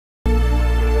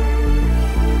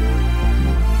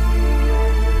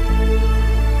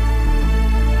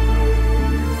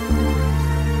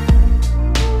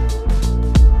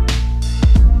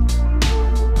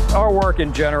work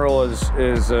in general is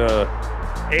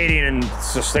aiding in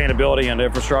sustainability and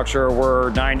infrastructure.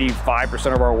 Where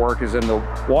 95% of our work is in the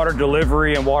water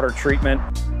delivery and water treatment.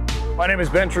 My name is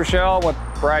Ben Trishell with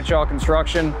Bradshaw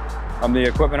Construction. I'm the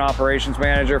equipment operations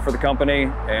manager for the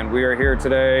company, and we are here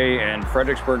today in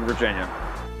Fredericksburg, Virginia.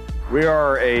 We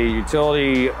are a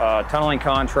utility tunneling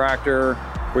contractor.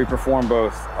 We perform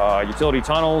both utility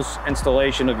tunnels,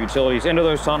 installation of utilities into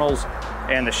those tunnels,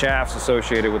 and the shafts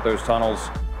associated with those tunnels.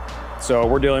 So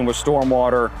we're dealing with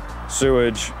stormwater,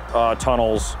 sewage,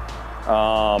 tunnels,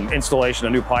 installation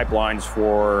of new pipelines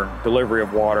for delivery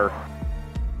of water.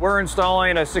 We're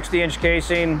installing a 60-inch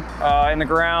casing in the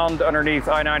ground underneath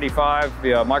I-95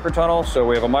 via microtunnel. So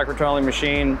we have a microtunneling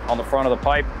machine on the front of the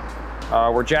pipe.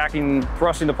 We're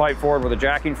thrusting the pipe forward with a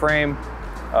jacking frame.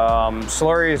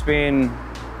 Slurry is being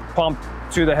pumped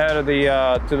to the head of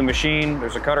the machine.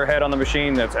 There's a cutter head on the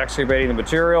machine that's excavating the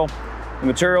material. The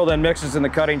material then mixes in the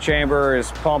cutting chamber,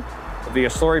 is pumped via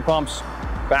slurry pumps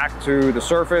back to the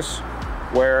surface,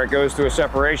 where it goes to a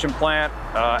separation plant.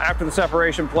 After the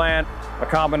separation plant, a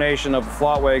combination of the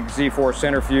Flottweg Z4E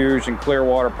centrifuge and clear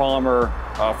water polymer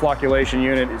flocculation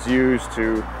unit is used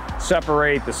to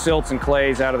separate the silts and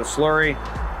clays out of the slurry,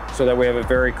 so that we have a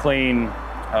very clean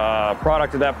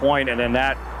product at that point, and then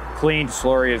that cleaned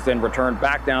slurry is then returned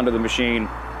back down to the machine,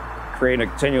 creating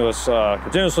a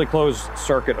continuously closed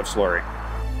circuit of slurry.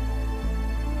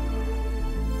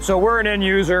 So we're an end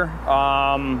user.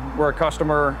 We're a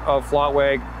customer of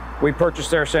Flottweg. We purchase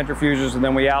their centrifuges and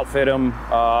then we outfit them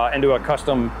into a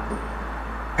custom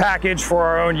package for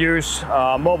our own use,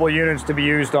 mobile units to be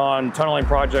used on tunneling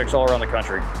projects all around the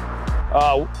country.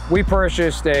 We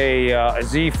purchased a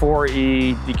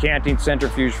Z4E decanting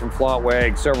centrifuge from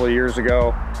Flottweg several years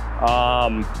ago.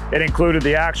 It included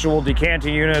the actual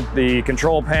decanting unit, the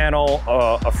control panel,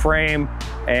 a frame,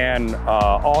 and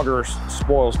auger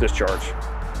spoils discharge.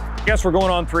 I guess we're going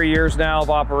on 3 years now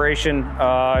of operation.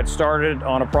 It started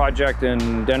on a project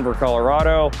in Denver,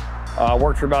 Colorado.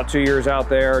 Worked for about 2 years out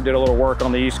there, did a little work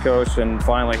on the East Coast, and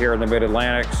finally here in the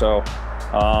Mid-Atlantic. So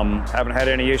haven't had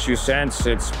any issues since.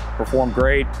 It's performed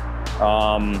great.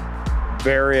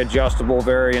 Very adjustable,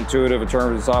 very intuitive in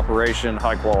terms of its operation,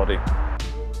 high quality.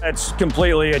 It's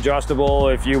completely adjustable.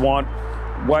 If you want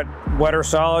wetter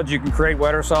solids, you can create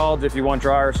wetter solids. If you want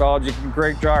drier solids, you can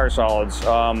create drier solids.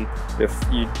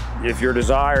 If your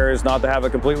desire is not to have a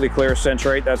completely clear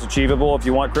centrate, that's achievable. If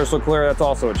you want crystal clear, that's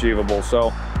also achievable.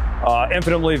 So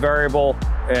infinitely variable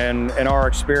in our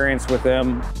experience with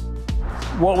them.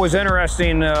 What was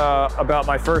interesting about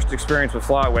my first experience with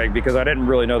Flottweg, because I didn't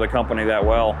really know the company that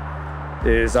well,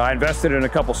 is I invested in a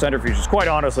couple centrifuges, quite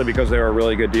honestly, because they were a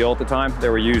really good deal at the time. They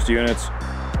were used units.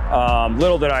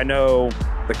 Little did I know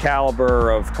the caliber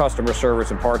of customer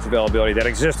service and parts availability that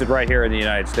existed right here in the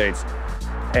United States.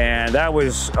 And that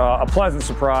was a pleasant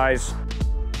surprise.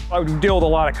 I deal with a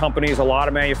lot of companies, a lot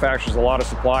of manufacturers, a lot of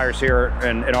suppliers here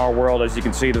in our world. As you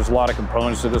can see, there's a lot of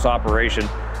components to this operation.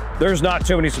 There's not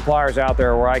too many suppliers out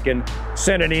there where I can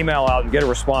send an email out and get a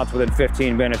response within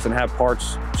 15 minutes and have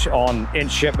parts in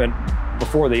shipment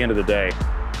before the end of the day.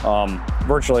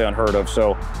 Virtually unheard of.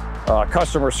 So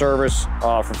customer service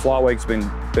from Flottweg's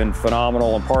been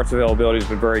phenomenal, and parts availability has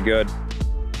been very good.